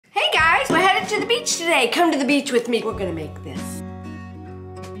beach today. Come to the beach with me. We're gonna make this.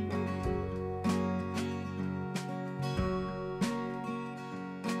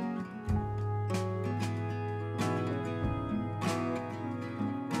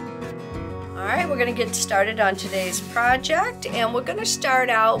 All right, we're gonna get started on today's project, and we're gonna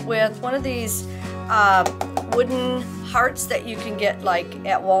start out with one of these wooden hearts that you can get like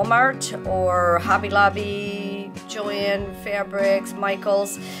at Walmart or Hobby Lobby, Joann Fabrics,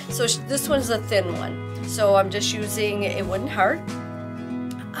 Michaels. So this one's a thin one. So I'm just using a wooden heart.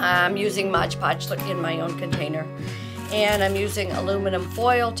 I'm using Mod Podge in my own container. And I'm using aluminum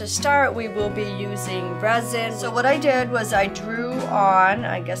foil to start. We will be using resin. So what I did was I drew on,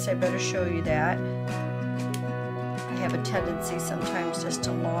 I guess I better show you that. I have a tendency sometimes just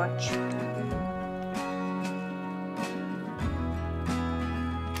to launch.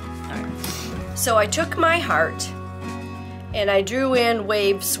 So I took my heart and I drew in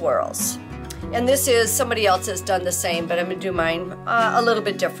wave swirls. And this is, somebody else has done the same, but I'm gonna do mine a little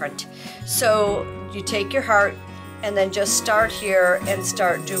bit different. So you take your heart and then just start here and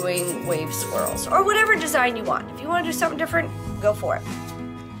start doing wave swirls or whatever design you want. If you want to do something different, go for it.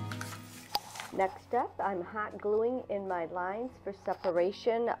 Next up, I'm hot gluing in my lines for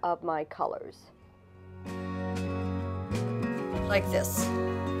separation of my colors. Like this.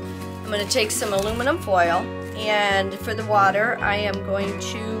 I'm going to take some aluminum foil, and for the water I am going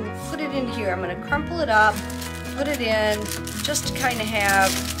to put it in here. I'm going to crumple it up, put it in, just to kind of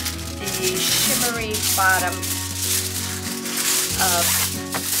have the shimmery bottom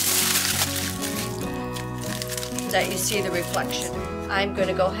that you see the reflection. I'm going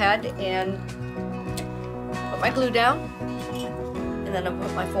to go ahead and put my glue down, and then I'll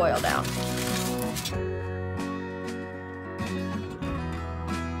put my foil down.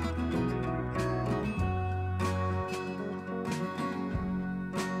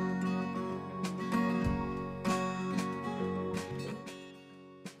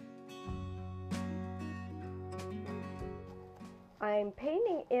 I'm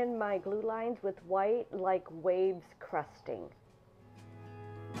painting in my glue lines with white like waves crusting.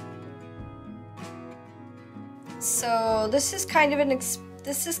 So this is kind of an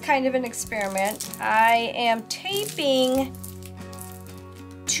experiment. I am taping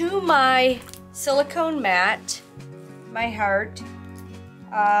to my silicone mat my heart.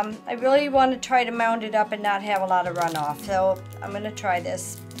 I really want to try to mount it up and not have a lot of runoff, so I'm going to try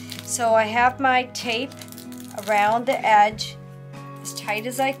this. So I have my tape around the edge as tight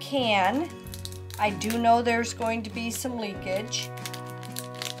as I can. I do know there's going to be some leakage,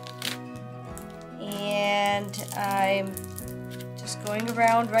 and I'm just going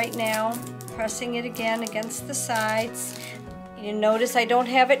around right now, pressing it again against the sides. You notice I don't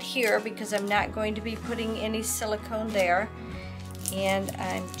have it here because I'm not going to be putting any silicone there, and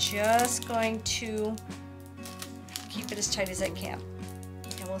I'm just going to keep it as tight as I can,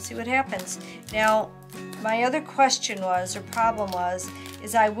 and we'll see what happens. Now, my other question was, or problem was,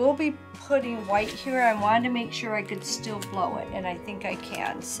 is I will be putting white here. I wanted to make sure I could still blow it, and I think I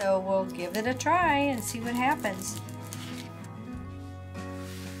can. So we'll give it a try and see what happens.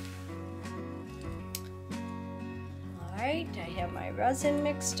 All right, I have my resin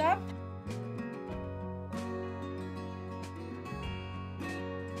mixed up.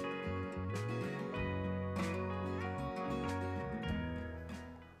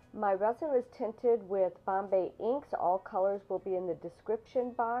 My resin is tinted with Bombay inks. All colors will be in the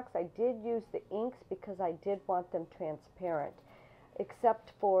description box. I did use the inks because I did want them transparent,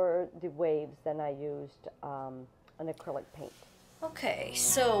 except for the waves. Then I used an acrylic paint. Okay,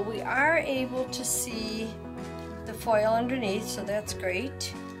 so we are able to see the foil underneath, so that's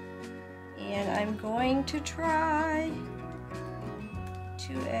great. And I'm going to try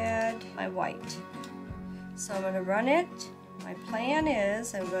to add my white. So I'm going to run it. My plan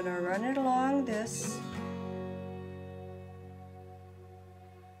is I'm going to run it along this.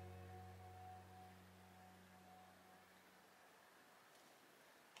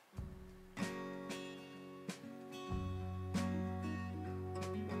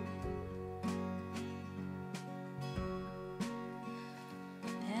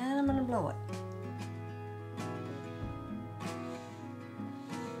 And I'm going to blow it.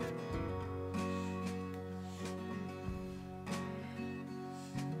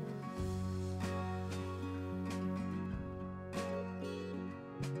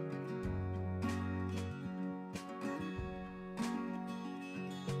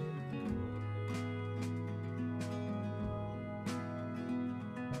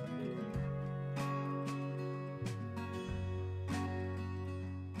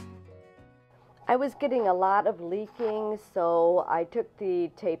 I was getting a lot of leaking, so I took the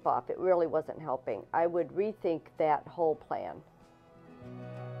tape off. It really wasn't helping. I would rethink that whole plan.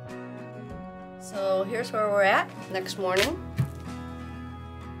 So here's where we're at next morning.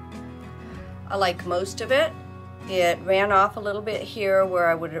 I like most of it. It ran off a little bit here where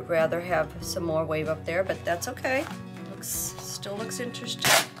I would rather have some more wave up there, but that's okay. Still looks interesting.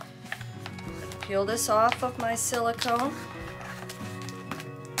 Peel this off of my silicone.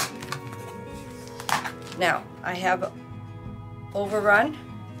 Now, I have overrun,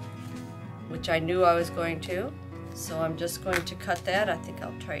 which I knew I was going to, so I'm just going to cut that. I think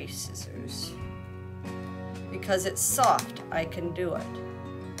I'll try scissors. Because it's soft, I can do it.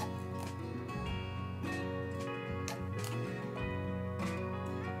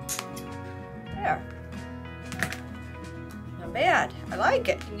 There. Not bad. I like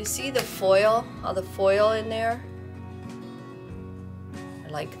it. Can you see the foil? All the foil in there? I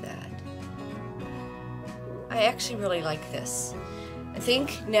like that. I actually really like this. I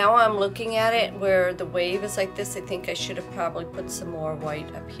think now I'm looking at it where the wave is like this, I think I should have probably put some more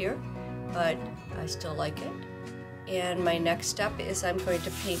white up here, but I still like it. And my next step is I'm going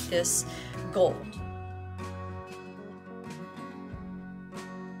to paint this gold.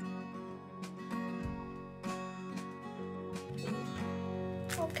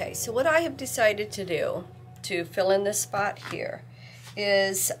 Okay, so what I have decided to do to fill in this spot here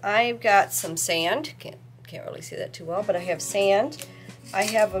is I've got some sand. Can't really see that too well, but I have sand. I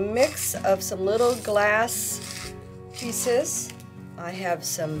have a mix of some little glass pieces. I have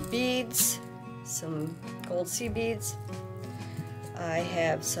some beads, some gold sea beads. I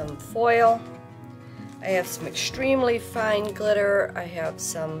have some foil. I have some extremely fine glitter. I have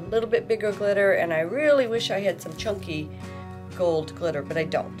some little bit bigger glitter, and I really wish I had some chunky gold glitter, but I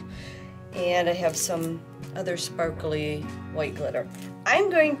don't. And I have some other sparkly white glitter. I'm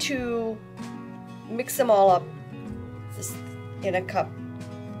going to mix them all up just in a cup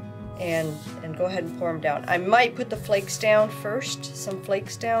and go ahead and pour them down. I might put the flakes down first, some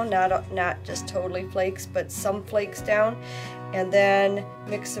flakes down, not just totally flakes, but some flakes down, and then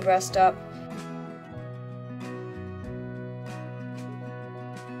mix the rest up.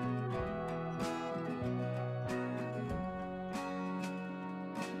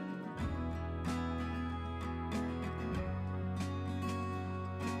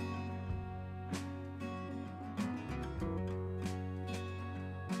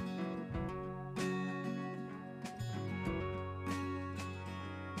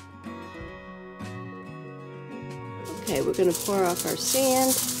 Okay, we're going to pour off our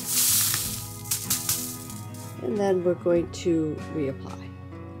sand, and then we're going to reapply.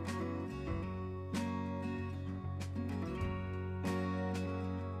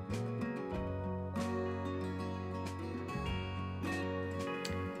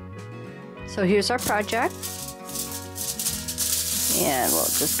 So here's our project, and we'll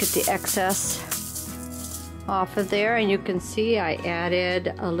just get the excess off of there, and you can see I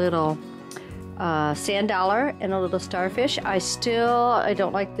added a little sand dollar and a little starfish. I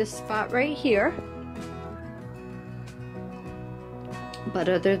don't like this spot right here, but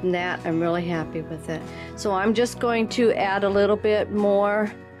other than that I'm really happy with it. So I'm just going to add a little bit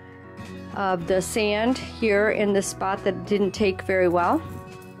more of the sand here in the spot that didn't take very well,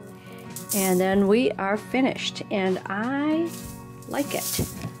 and then we are finished, and I like it.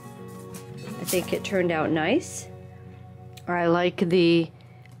 I think it turned out nice. I like the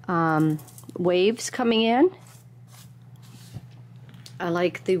waves coming in. I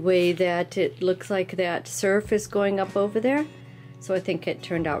like the way that it looks like that surf is going up over there. So I think it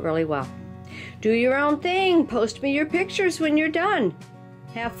turned out really well. Do your own thing. Post me your pictures when you're done.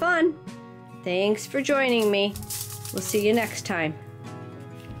 Have fun. Thanks for joining me. We'll see you next time.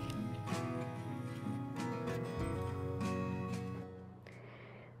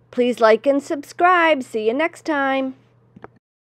 Please like and subscribe. See you next time.